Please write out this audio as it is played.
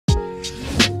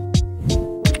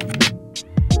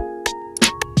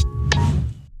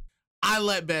gotta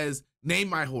let Bez name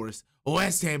my horse.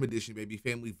 Westham edition, baby.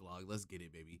 Family vlog. Let's get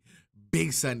it, baby.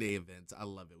 Big Sunday events. I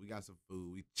love it. We got some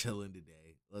food. We chilling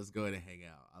today. Let's go ahead and hang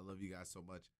out. I love you guys so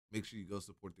much. Make sure you go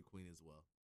support the queen as well.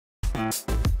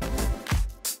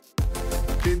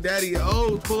 Big Daddy,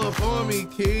 oh, pull up on me,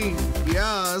 King.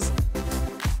 Yes.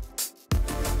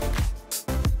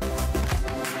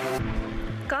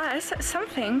 Guys,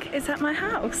 something is at my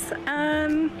house.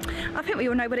 I think we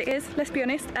all know what it is, let's be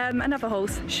honest. Another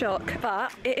horse, shock.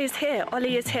 But it is here,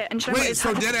 Ollie is here. And wait,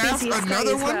 so dead ass,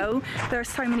 another one? Well. There are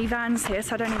so many vans here,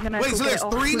 so I don't even know if we'll get it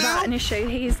off without an issue.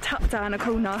 He's tucked down a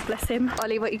corner, bless him.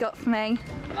 Ollie, what you got for me?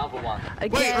 Another one.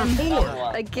 Again. Wait, or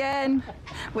 4? Again.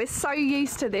 We're so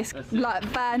used to this, like,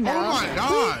 van now. Oh my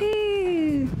God.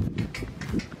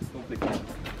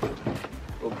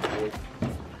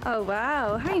 Oh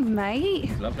wow, hey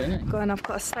mate. Lovely, isn't it? Go on, I've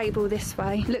got a stable this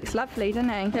way. Looks lovely, doesn't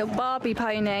he? Little Barbie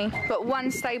pony. Got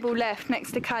one stable left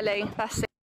next to Callie. That's it.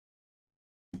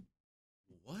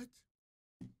 What?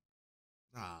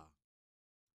 Nah.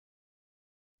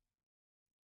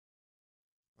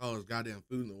 Oh, there's goddamn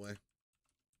food in the way.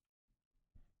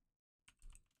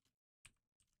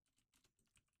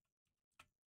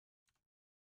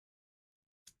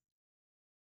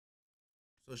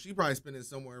 So she probably spending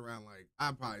somewhere around like,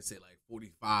 I'd probably say like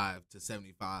 45 to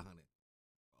 7,500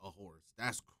 a horse.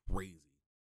 That's crazy.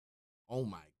 Oh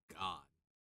my God.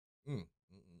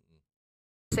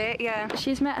 That's it, yeah.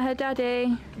 She's met her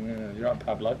daddy. Yeah, you're right,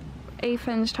 Pablo.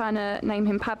 Ethan's trying to name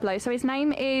him Pablo. So his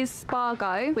name is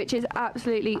Spargo, which is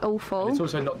absolutely awful. It's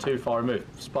also not too far removed.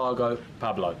 Spargo,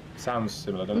 Pablo. Sounds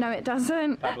similar, doesn't it? No, it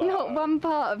doesn't. Pablo. Not one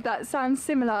part of that sounds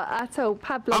similar at all.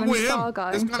 Pablo I'm and with him. Spargo.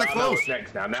 It's kind of close.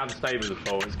 Next now the stables are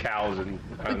full. It's cows and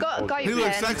We've got a goat He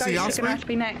looks pen. sexy, Goats are Oscar. going to have to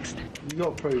be next. You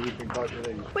got to prove you can cope with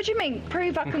these. What do you mean,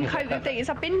 prove I can cope with these?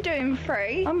 I've been doing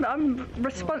 3. I'm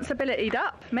responsibilityed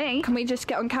up, me. Can we just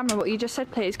get on camera what you just said,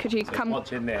 please? Could you come?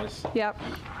 Watching this Yep.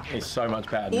 is so much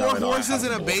better. 4 horses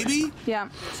and a baby? Yeah.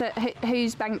 So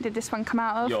whose bank did this one come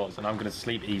out of? Yours, and I'm going to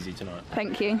sleep easy tonight.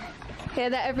 Thank you. Hear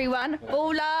that, everyone?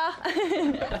 Baller!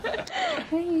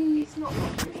 It's not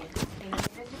really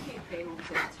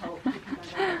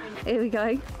Here we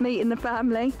go, meeting the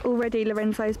family. Already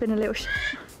Lorenzo's been a little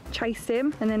chased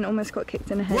him and then almost got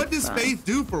kicked in the head. What does Faith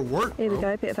do for work, Here we bro?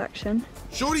 go, a bit of action.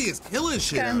 Shorty is killing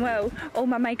shit. Going well. All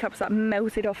my makeup's like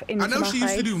melted off into my face. I know she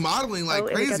used to do modeling like here we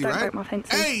go, crazy, don't right? break my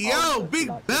fences. Hey, yo, Big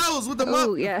Bells with the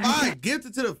Oh, yeah. Fine,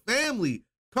 gifted to the family.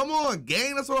 Come on,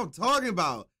 gang. That's what I'm talking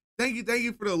about. Thank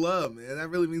you for the love, man. That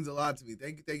really means a lot to me.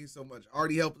 Thank you so much.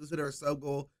 Already helped us hit our sub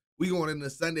goal. We going into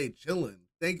Sunday chilling.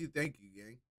 Thank you, gang.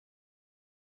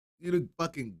 You the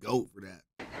fucking GOAT for that.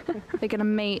 They're gonna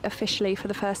meet officially for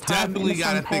the first time. Definitely in the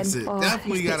gotta sun pen. fix it. Oh,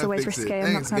 Definitely it's gotta always fix it. risky. I'm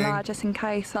not Thanks, gonna lie, gang. just in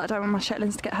case. Like, I don't want my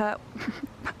Shetlands to get hurt.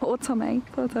 Poor Tommy.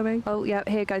 Poor Tommy. Oh yeah,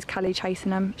 here goes Callie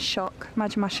chasing them. Shock.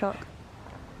 Imagine my shock.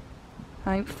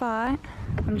 Don't fight.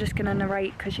 I'm just gonna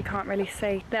narrate because you can't really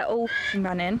see. They're all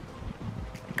running.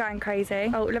 Going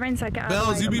crazy. Oh, Lorenzo, get out of the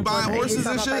Bells, way. you be Oh my buying God, horses he's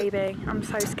and like my shit? baby. I'm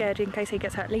so scared in case he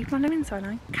gets hurt. Leave my Lorenzo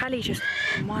alone. Callie just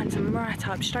winds him right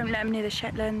up. Just don't let him near the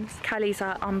Shetlands. Callie's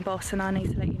like, I'm boss and I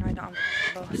need to let you know that I'm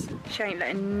boss. She ain't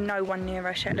letting no one near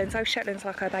her Shetlands. Those Shetlands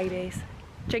like her babies.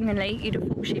 Genuinely, you'd have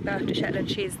thought she birthed a Shetland.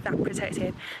 She is that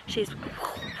protected. She's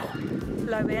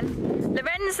blowing.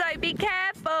 Lorenzo, be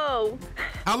careful!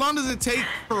 How long does it take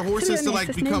for horses to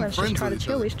like become friends with each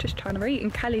other? He's just trying to eat,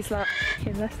 and Callie's like,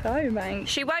 let's go, mate.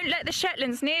 She won't let the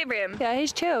Shetlands near him. Yeah,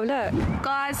 he's chill, look.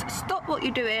 Guys, stop what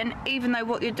you're doing, even though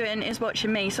what you're doing is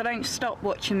watching me. So don't stop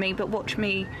watching me, but watch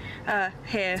me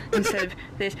here instead of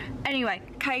this. Anyway,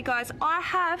 okay, guys, I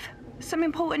have some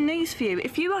important news for you.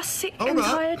 If you are sick and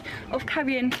tired of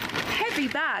carrying heavy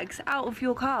bags out of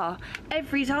your car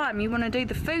every time you want to do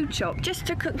the food shop just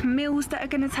to cook meals that are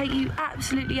going to take you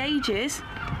absolutely ages,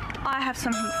 I have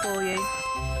something for you.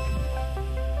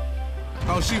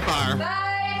 Oh, she fire.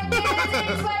 5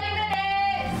 minutes, 20 minutes.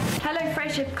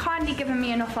 HelloFresh have kindly given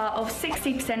me an offer of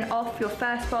 60% off your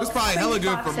first box. It's probably hella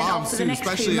good for 25% moms off for the too, next 2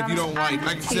 especially if you months don't like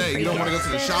and you said, you don't want to go to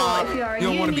the Therefore, shop, if you're a you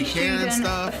don't want to be uni carrying student,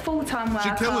 stuff. a full-time She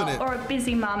killing worker, it. or a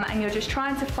busy mum, and you're just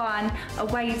trying to find a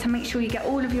way to make sure you get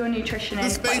all of your nutrition in,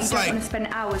 This but you face don't like want to spend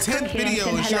hours 10 cooking, videos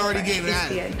then she already HelloFresh gave is that.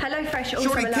 for you. HelloFresh also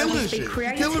Shorty allows killing you to be shit. She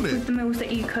creative killing it. with the meals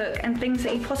that you cook and things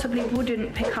that you possibly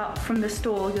wouldn't pick up from the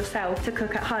store yourself to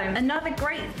cook at home. Another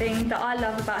great thing that I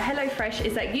love about HelloFresh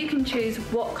is that you can choose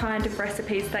what kind of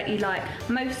recipes that you like.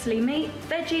 Mostly meat,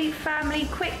 veggie, family,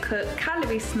 quick cook,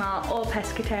 calorie smart, or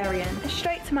pescatarian.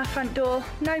 Straight to my front door,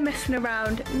 no messing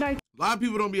around, no. A lot of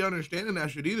people don't be understanding that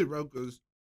shit either, bro, because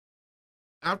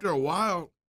after a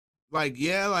while, like,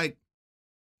 yeah, like,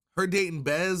 her dating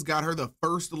Bez got her the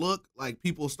first look. Like,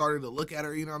 people started to look at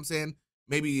her, you know what I'm saying?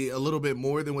 Maybe a little bit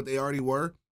more than what they already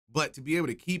were. But to be able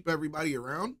to keep everybody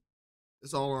around,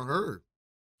 it's all on her.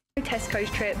 Tesco's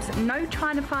trips, no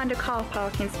trying to find a car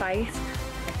parking space.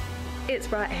 It's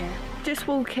right here. Just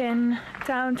walking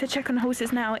down to check on the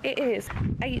horses now. It is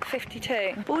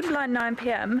 8:52, borderline 9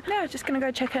 p.m. Now I'm just gonna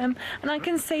go check them, and I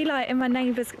can see like in my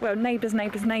neighbour's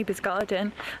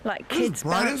garden, like kids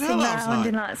bouncing around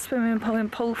in like swimming pool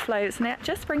and pool floats, and it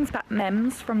just brings back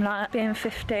memes from like being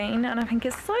 15, and I think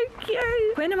it's so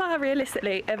cute. When am I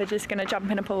realistically ever just gonna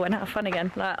jump in a pool and have fun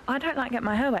again? Like, I don't like getting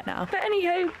my hair wet now. But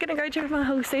anywho, gonna go check my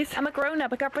horses. I'm a grown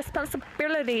up, I got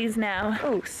responsibilities now.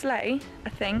 Oh, sleigh, I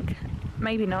think.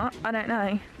 Maybe not, I don't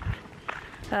know.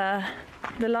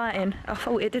 The lighting, I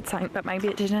thought it did something, but maybe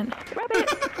it didn't.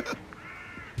 Rabbit!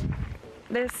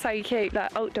 They're so cute,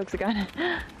 like old dogs are going,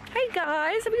 hey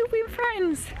guys, have we all been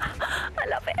friends? I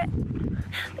love it.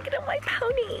 Look at all my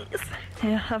ponies.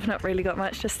 Yeah, I've not really got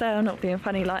much to say, I'm not being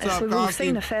funny like this. We've all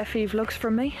seen a fair few vlogs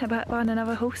from me about buying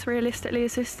another horse. Realistically,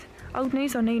 is this old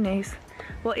news or new news?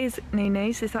 What is new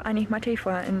news is that I need my teeth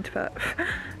whitened, but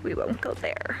we won't go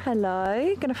there.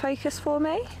 Hello, gonna focus for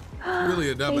me? Really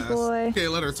a dumbass. Hey boy. Okay,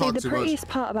 let her talk too much. The prettiest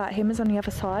part about him is on the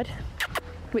other side,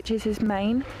 which is his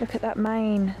mane. Look at that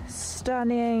mane.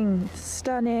 Stunning,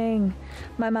 stunning.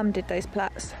 My mum did those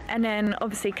plaits. And then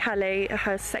obviously Callie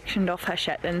has sectioned off her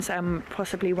Shetlands and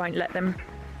possibly won't let them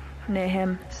near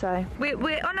him. So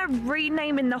we're on a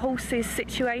renaming the horses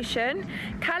situation.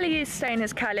 Callie is staying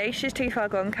as Callie. She's too far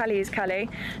gone. Callie is Callie.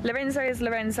 Lorenzo is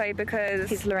Lorenzo because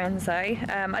he's Lorenzo.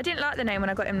 I didn't like the name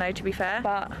when I got him though, to be fair,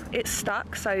 but it's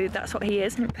stuck, so that's what he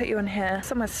is. Let me put you on here.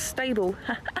 Somewhere stable.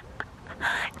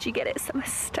 Did you get it? Somewhere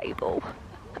stable.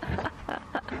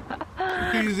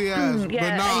 Easy ass.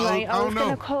 Yeah, but no, anyway, I was don't know.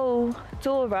 gonna call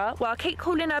Dora. Well, I keep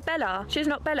calling her Bella. She's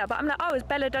not Bella, but I'm like, oh, has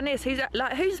Bella done this? Who's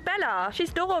Bella?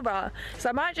 She's Dora. So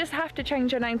I might just have to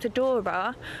change her name to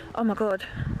Dora. Oh my god,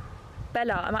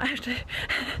 Bella. I might have to.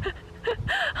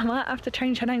 I might have to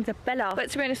change her name to Bella.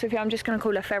 But to be honest with you, I'm just going to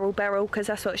call her Feral Beryl because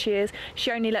that's what she is.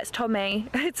 She only lets Tommy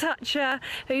touch her,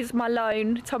 who's my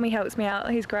loan. Tommy helps me out.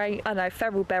 He's great. I know,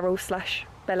 Feral Beryl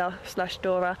 / Bella /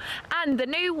 Dora. And the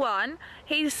new one,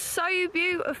 he's so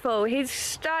beautiful. He's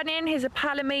stunning. He's a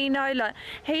Palomino. Like,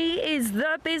 he is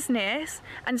the business.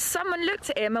 And someone looked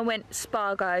at him and went,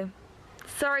 Spargo.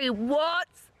 Sorry, what?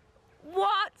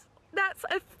 What? That's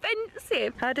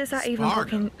offensive. How does that even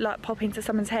pop into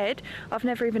someone's head? I've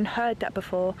never even heard that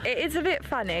before. It is a bit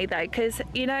funny though, because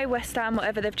you know Westham,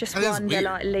 whatever, they've just won their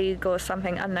like league or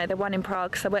something. I don't know, they won in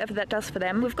Prague, so whatever that does for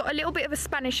them. We've got a little bit of a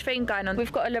Spanish thing going on.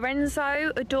 We've got a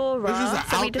Lorenzo, a Dora,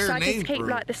 so we decided to keep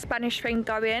like the Spanish thing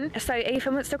going. So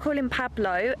Ethan wants to call him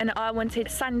Pablo, and I wanted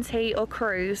Santi or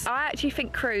Cruz. I actually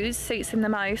think Cruz suits him the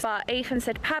most, but Ethan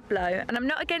said Pablo, and I'm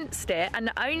not against it. And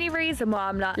the only reason why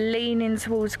I'm like leaning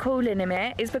towards calling him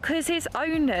it is because his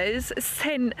owners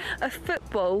sent a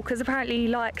football, because apparently he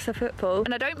likes a football,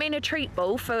 and I don't mean a treat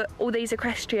ball for all these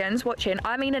equestrians watching,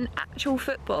 I mean an actual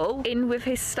football in with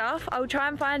his stuff. I'll try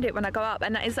and find it when I go up,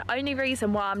 and that is the only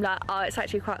reason why I'm like, oh, it's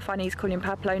actually quite funny he's calling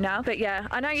Pablo now. But yeah,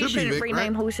 I know you shouldn't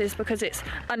rename horses because it's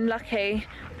unlucky,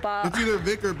 but it's either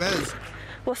Vic or Bez.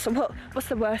 What's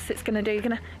the worst it's gonna do? You're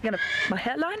gonna my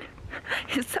hairline?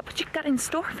 Is that what you got in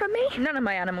store for me? None of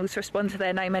my animals respond to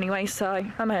their name anyway, so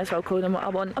I may as well call them what I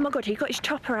want. Oh my god, he got his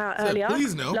chopper out earlier.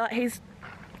 Please no. Like his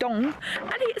dong,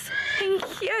 and it's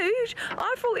huge.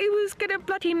 I thought he was gonna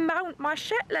bloody mount my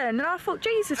Shetland, and I thought,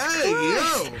 Jesus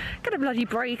Christ, gonna bloody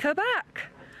break her back.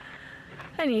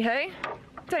 Anywho,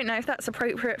 don't know if that's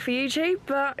appropriate for YouTube,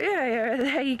 but yeah,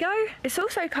 there you go. It's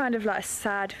also kind of like a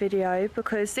sad video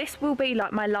because this will be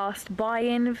like my last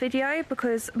buy-in video,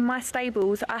 because my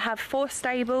stables, I have 4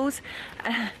 stables,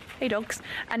 hey dogs,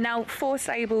 and now 4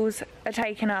 stables are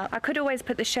taken up. I could always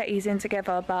put the Shetties in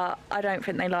together, but I don't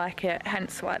think they like it,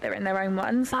 hence why they're in their own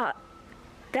ones. But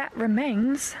that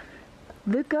remains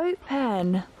the goat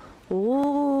pen.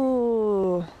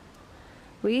 Ooh.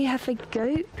 We have a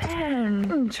goat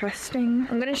pen. Interesting.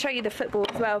 I'm going to show you the football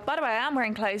as well. By the way, I am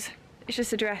wearing clothes. It's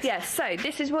just a dress. Yes, so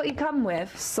this is what you come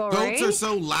with. Sorry. Goats are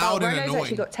so loud and annoying.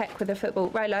 Actually got tech with the football.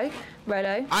 Rolo.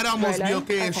 I'd almost be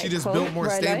okay if she just built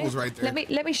more stables right there.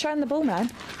 Let me show him the ball,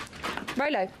 man.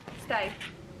 Rolo, stay.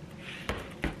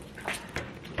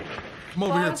 I'm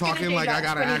over here talking like I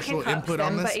got an actual input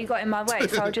on this. But you got in my way,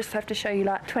 so I'll just have to show you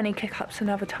like 20 kick-ups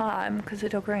another time because the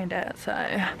dog ruined it. So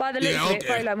by the looks of it,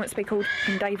 Rolo wants to be called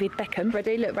David Beckham.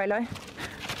 Ready? Look, Rolo.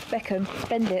 Beckham.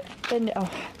 Bend it.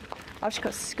 Oh, I've just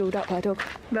got schooled up by a dog.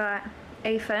 Right,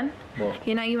 Ethan. What?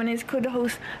 You know you wanted to call the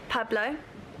horse Pablo.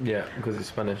 Yeah, because it's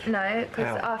Spanish. No,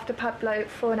 because after Pablo,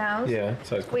 4 nows. Yeah,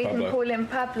 so it's called We Pablo. can call him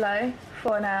Pablo,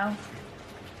 4 now.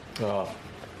 Oh.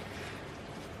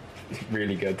 It's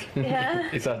really good. Yeah.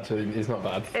 It's not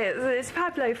bad. It's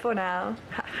Pablo for now.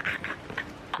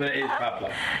 But it is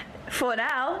Pablo. For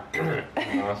now.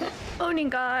 Nice. Morning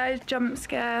guys, jump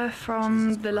scare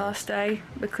from the last day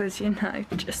because, you know,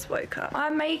 just woke up.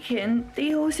 I'm making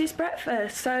the horses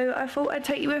breakfast, so I thought I'd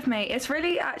take you with me. It's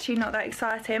really actually not that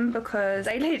exciting because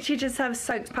they literally just have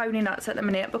soaked pony nuts at the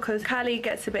minute because Callie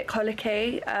gets a bit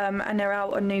colicky and they're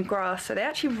out on new grass, so they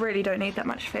actually really don't need that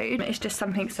much food. It's just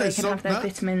something so they can have their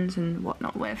vitamins and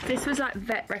whatnot with. This was like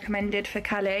vet recommended for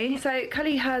Callie. So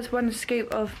Callie has 1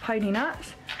 scoop of pony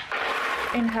nuts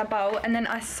in her bowl, and then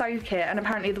I soak it, and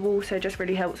apparently the water just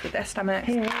really helps with their stomach.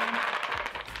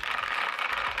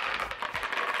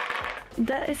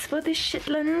 That is for the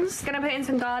Shetlands. Gonna put in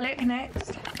some garlic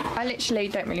next. I literally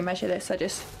don't really measure this,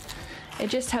 it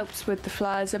just helps with the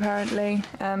flies apparently,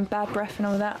 bad breath and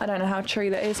all that. I don't know how true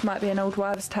that is, might be an old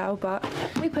wives' tale, but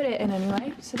we put it in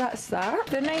anyway, so that's that.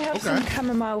 Then they have some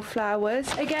chamomile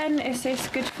flowers. Again, it's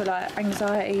good for like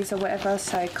anxieties or whatever,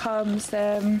 so calms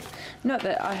them. Not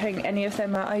that I think any of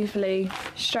them are overly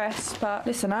stressed, but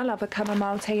listen, I love a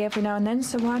chamomile tea every now and then,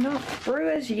 so why not?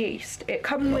 Brewer's yeast. It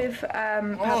comes with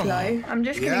Pablo. I'm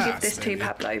just gonna give this to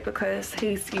Pablo because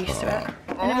he's used to it.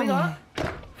 And then we got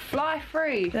Fly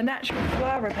Free, the natural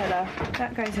fly repeller.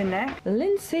 That goes in there.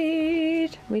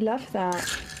 Linseed. We love that.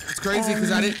 It's crazy because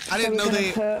I didn't know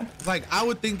they like. I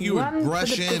would think you would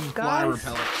brush in fly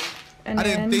repellent. I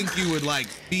didn't think you would like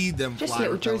feed them just fly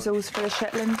little repellent. drizzles for the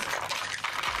Shetlands.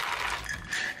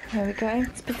 There we go.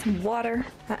 Let's put some water.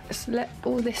 Let's let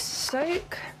all this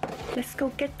soak. Let's go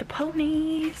get the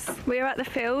ponies. We're at the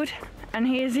field. And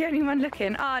he is the only one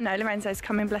looking. Oh no, Lorenzo's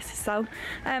coming, bless his soul.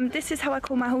 This is how I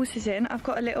call my horses in. I've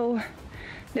got a little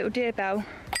deer bell.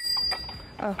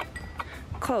 Oh,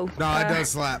 cool. No, it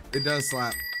does slap. It does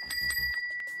slap.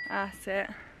 That's it.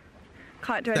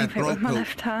 Can't do anything with my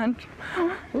left hand.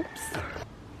 Oops.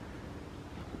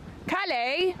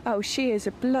 Callie! Oh, she is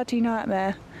a bloody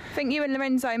nightmare. I think you and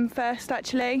Lorenzo first,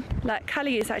 actually. Like,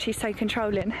 Callie is actually so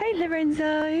controlling. Hey,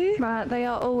 Lorenzo! Right, they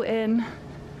are all in.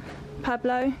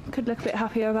 Pablo could look a bit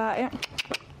happier about it.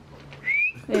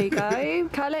 There you go.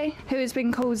 Callie, who has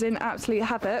been causing absolute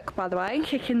havoc, by the way.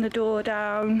 Kicking the door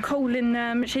down, calling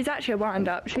them. She's actually a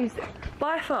wind-up. She's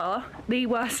by far the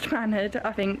worst mannered,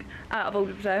 I think, out of all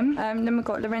of them. Then we've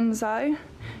got Lorenzo,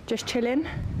 just chilling.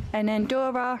 And then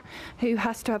Dora, who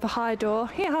has to have a high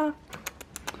door. Yeah.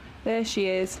 There she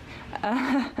is.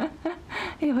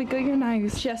 Here we go, your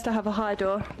nose. She has to have a high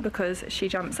door because she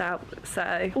jumps out,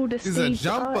 so all the steeds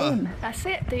are in. That's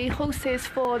it. The horses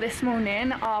for this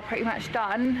morning are pretty much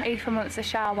done. Ethan wants a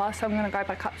shower, so I'm going to go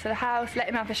back up to the house, let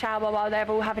him have a shower while they're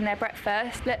all having their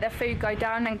breakfast, let their food go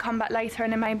down and come back later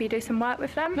and then maybe do some work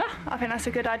with them. Yeah, I think that's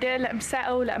a good idea. Let them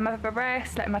settle, let them have a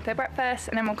rest, let them have their breakfast,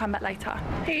 and then we'll come back later.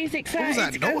 He's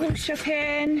excited to go horse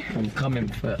shopping. I'm coming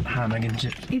for ham, egg and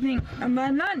chips. You think I'm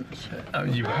buying lunch? Oh,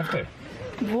 you have to.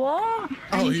 What?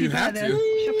 Oh, you have to?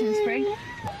 Shopping spree?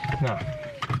 No.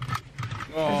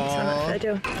 Oh, I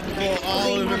do.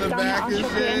 Olive in the back and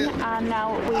shit. And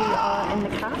now we are in the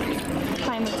caf,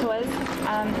 playing with toys.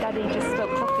 Daddy just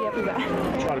spilled coffee everywhere.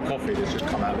 Try the coffee that's just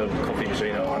come out of the coffee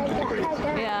machine at 100 degrees.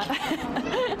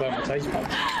 Yeah. Burn my taste buds.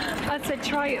 I said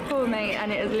try it for me,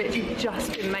 and it has literally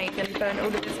just been made and burnt all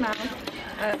of its mouth.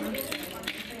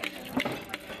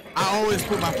 I always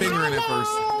put my finger in it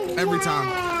first, every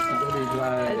time.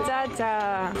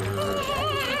 Dada.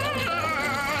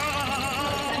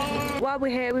 While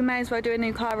we're here, we may as well do a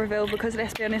new car reveal because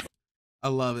let's be honest. I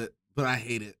love it, but I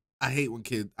hate it. I hate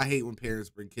when parents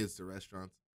bring kids to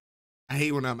restaurants. I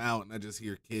hate when I'm out and I just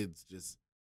hear kids just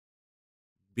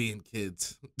being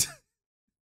kids.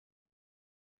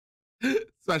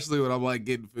 Especially when I'm like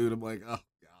getting food, I'm like, oh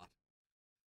God.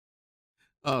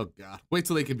 Oh God. Wait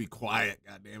till they can be quiet,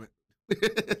 God damn it.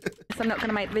 So I'm not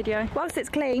gonna make the video. Whilst it's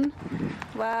clean.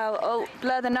 Wow, oh,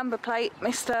 blur the number plate,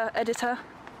 Mr. Editor.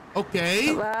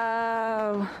 Okay.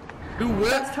 Wow. Do what?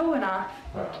 That's tall enough.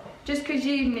 Just because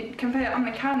you can put it on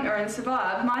the counter and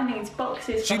survive, mine needs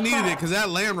boxes. She needed it because that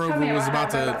Land Rover was about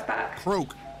to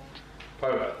croak.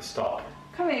 Go at the start.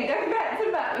 Come here, go back to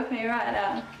the back with me right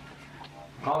now.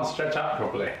 Can't stretch out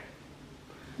properly.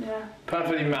 Yeah.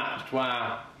 Perfectly matched,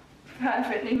 wow.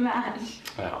 Perfectly matched.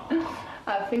 Oh.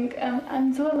 I think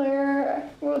I'm taller.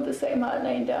 We're all the same height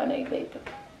laying down, ain't they?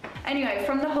 Anyway,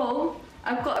 from the haul,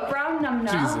 I've got a brown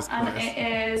number, and it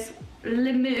is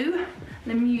Lemieux,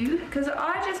 because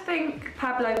I just think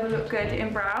Pablo will look good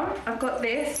in brown. I've got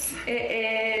this. It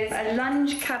is a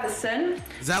lunge cavesson.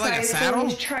 Is that like a saddle?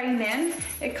 Training.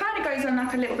 It kind of goes on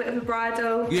like a little bit of a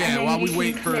bridle. Yeah, while we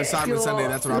wait for Cyber Sunday,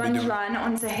 that's what I'll be doing. Lunge line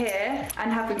onto here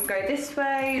and have it go this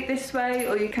way,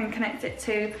 or you can connect it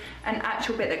to an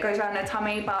actual bit that goes around the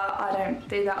tummy, but I don't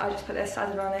do that. I just put this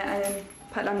saddle on it and then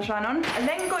put lunge line on. I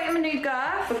then got him a new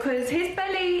girth because his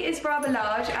belly is rather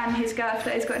large and his girth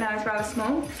that he's got now is rather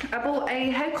small. I bought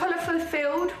a head collar for the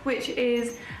field, which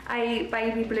is a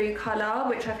baby blue colour,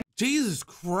 which I think... Jesus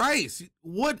Christ,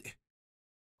 what?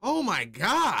 Oh my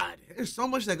God, there's so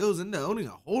much that goes into owning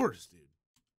a horse,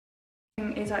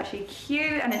 dude. Is actually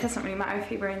cute, and it doesn't really matter if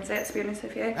he ruins it, to be honest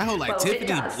with you. That whole like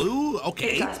Tiffany blue?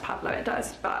 Okay. It does, Pablo, it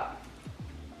does, but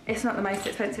it's not the most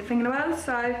expensive thing in the world,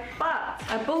 so... But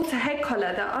I bought a head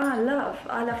collar that I love.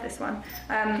 I love this one.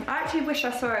 I actually wish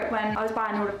I saw it when I was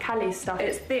buying all of Callie's stuff.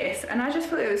 It's this, and I just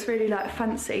thought it was really like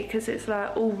fancy because it's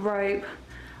like all rope.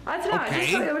 I don't know, I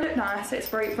just thought it would look nice.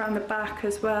 It's rope around the back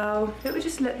as well. It would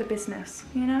just look the business,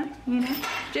 you know?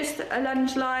 Just a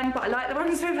lunge line, but I like the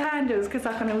ones with handles because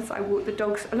I can also walk the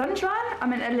dogs. A lunge line? I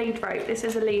meant a lead rope. This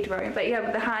is a lead rope. But yeah,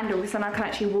 with the handles, and I can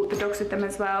actually walk the dogs with them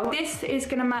as well. This is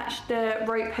gonna match the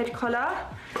rope head collar.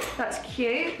 That's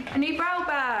cute. A new brow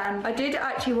band. I did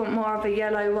actually want more of a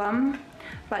yellow one,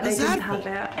 but they didn't have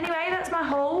it. Anyway, that's my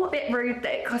haul. Bit rude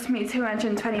that it cost me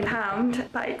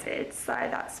 £220, but it did, so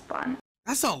that's fun.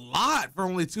 That's a lot for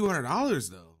only $200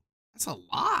 though. That's a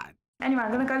lot. Anyway,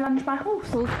 I'm gonna go lunge my horse.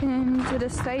 Walking to the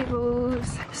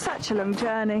stables. Such a long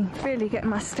journey. Really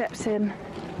getting my steps in.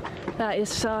 That is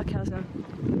sarcasm.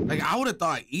 Like, I would have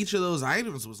thought each of those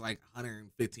items was like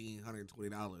 $115,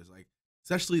 $120. Like,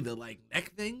 especially the like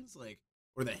neck things, like,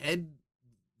 or the head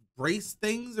brace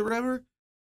things or whatever.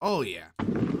 Oh yeah.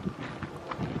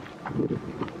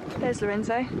 There's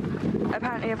Lorenzo.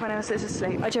 Apparently everyone else is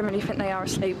asleep. I generally think they are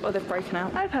asleep or they've broken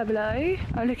out. Hi Pablo.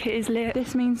 Oh, look at his lip.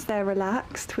 This means they're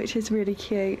relaxed, which is really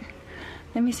cute.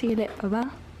 Let me see your lip,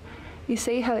 Baba. You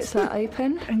see how it's like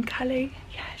open? And Callie,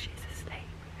 yeah, she's asleep.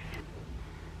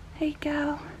 Hey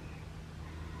girl.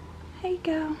 Hey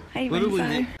girl. Hey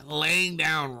Literally laying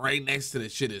down right next to the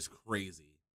shit is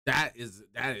crazy. That is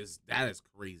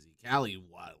crazy. Callie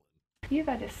wild. You've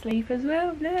had a sleep as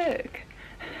well, look.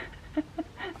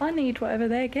 I need whatever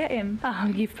they're getting.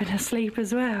 Oh, you've been asleep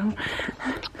as well.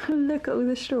 Look at all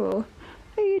the straw.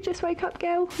 Oh, you just wake up,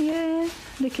 girl? Yeah.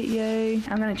 Look at you.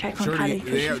 I'm going to check on Callie.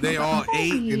 They all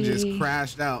ate and just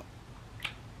crashed out.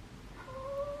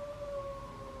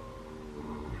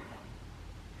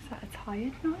 Is that a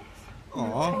tired noise?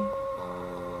 Aww.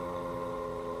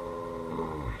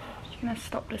 I'm going to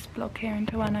stop this vlog here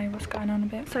until I know what's going on a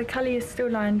bit. So Callie is still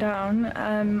lying down.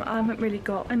 I haven't really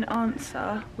got an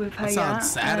answer with her yet. That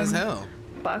sounds sad as hell.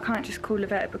 But I can't just call the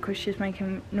vet because she's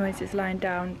making noises lying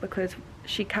down, because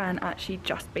she can actually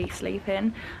just be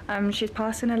sleeping. She's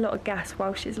passing a lot of gas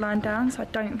while she's lying down, so I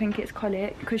don't think it's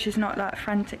colic because she's not like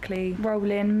frantically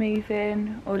rolling,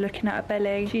 moving or looking at her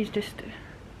belly. She's just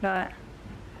like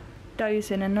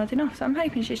dozing and nodding off, so I'm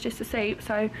hoping she's just asleep.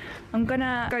 So I'm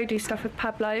gonna go do stuff with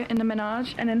Pablo in the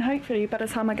menage, and then hopefully by the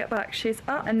time I get back she's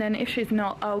up, and then if she's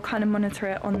not, I'll kind of monitor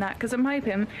it on that, because I'm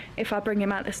hoping if I bring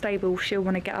him out the stable she'll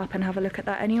want to get up and have a look at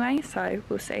that anyway, so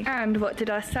we'll see. And what did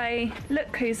I say?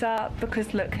 Look who's up,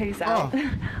 because look who's out.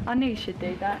 Oh. I knew she'd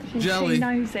do that. She's too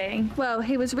nosy. Well,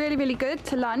 he was really good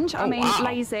to lunge. I mean,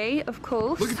 lazy, of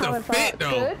course. Look at the fit though.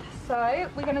 Good. So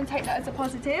we're going to take that as a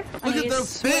positive. Look at the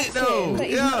fit though. But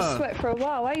you've not sweat for a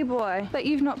while, eh boy? But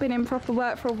you've not been in proper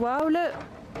work for a while. Look,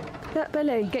 that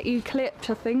belly. Get you clipped,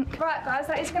 I think. Right guys,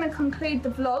 that is going to conclude the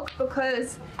vlog,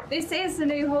 because this is the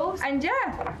new horse, and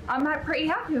yeah, I'm pretty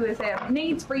happy with him.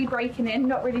 Needs re-breaking in,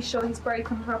 not really sure he's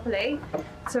broken properly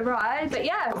to ride, but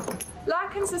yeah,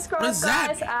 like and subscribe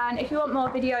guys, and if you want more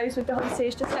videos with the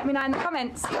horses, just let me know in the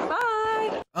comments.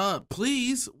 Bye.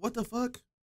 Please, what the fuck?